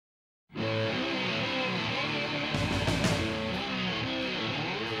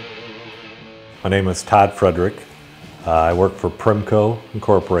My name is Todd Frederick. I work for Primco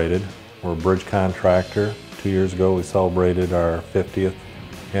Inc. We're a bridge contractor. 2 years ago we celebrated our 50th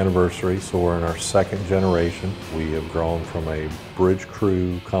anniversary, so we're in our second generation. We have grown from a bridge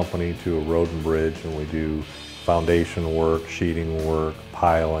crew company to a road and bridge, and we do foundation work, sheeting work,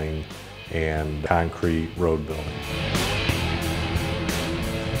 piling, and concrete road building.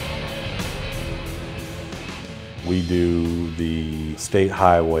 We do the state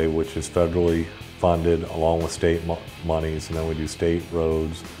highway, which is federally funded along with state monies, and then we do state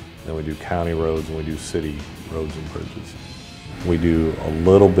roads, then we do county roads, and we do city roads and bridges. We do a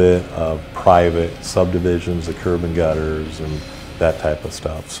little bit of private subdivisions, the curb and gutters, and that type of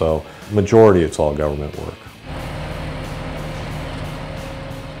stuff. So majority, it's all government work.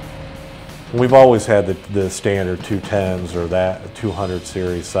 We've always had the standard 210s or that 200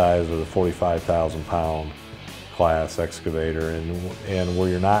 series size or the 45,000 pound class excavator, and where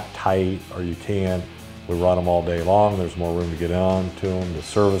you're not tight or you can't, we run them all day long. There's more room to get on to them, to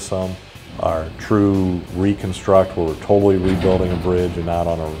service them. Our true reconstruct, where we're totally rebuilding a bridge and not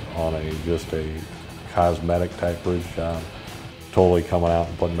on just a cosmetic type bridge job, totally coming out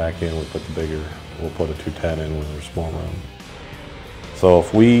and putting back in. We'll put a 210 in when there's more room. So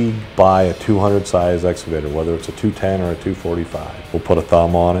if we buy a 200 size excavator, whether it's a 210 or a 245, we'll put a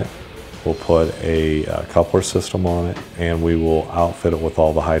thumb on it, we'll put a coupler system on it, and we will outfit it with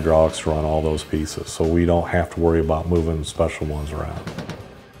all the hydraulics to run all those pieces, so we don't have to worry about moving special ones around.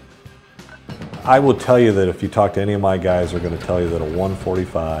 I will tell you that if you talk to any of my guys, they're going to tell you that a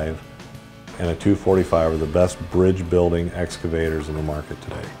 145 and a 245 are the best bridge building excavators in the market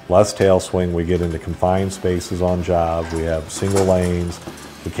today. Less tail swing, we get into confined spaces on jobs, we have single lanes,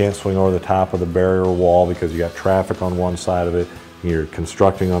 we can't swing over the top of the barrier wall because you got traffic on one side of it, and you're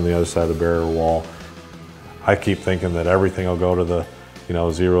constructing on the other side of the barrier wall. I keep thinking that everything will go to the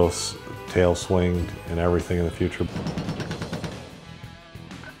zero tail swing and everything in the future.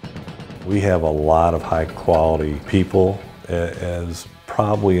 We have a lot of high quality people, as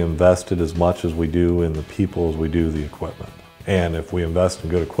probably invested as much as we do in the people as we do the equipment. And if we invest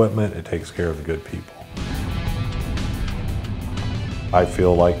in good equipment, it takes care of the good people. I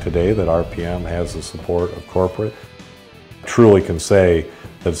feel like today that RPM has the support of corporate. Truly can say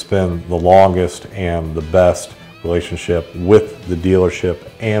that it's been the longest and the best relationship with the dealership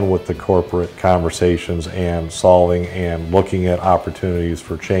and with the corporate conversations and solving and looking at opportunities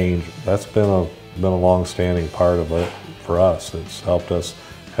for change. That's been a long-standing part of it for us. It's helped us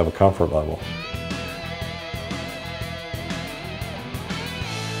have a comfort level.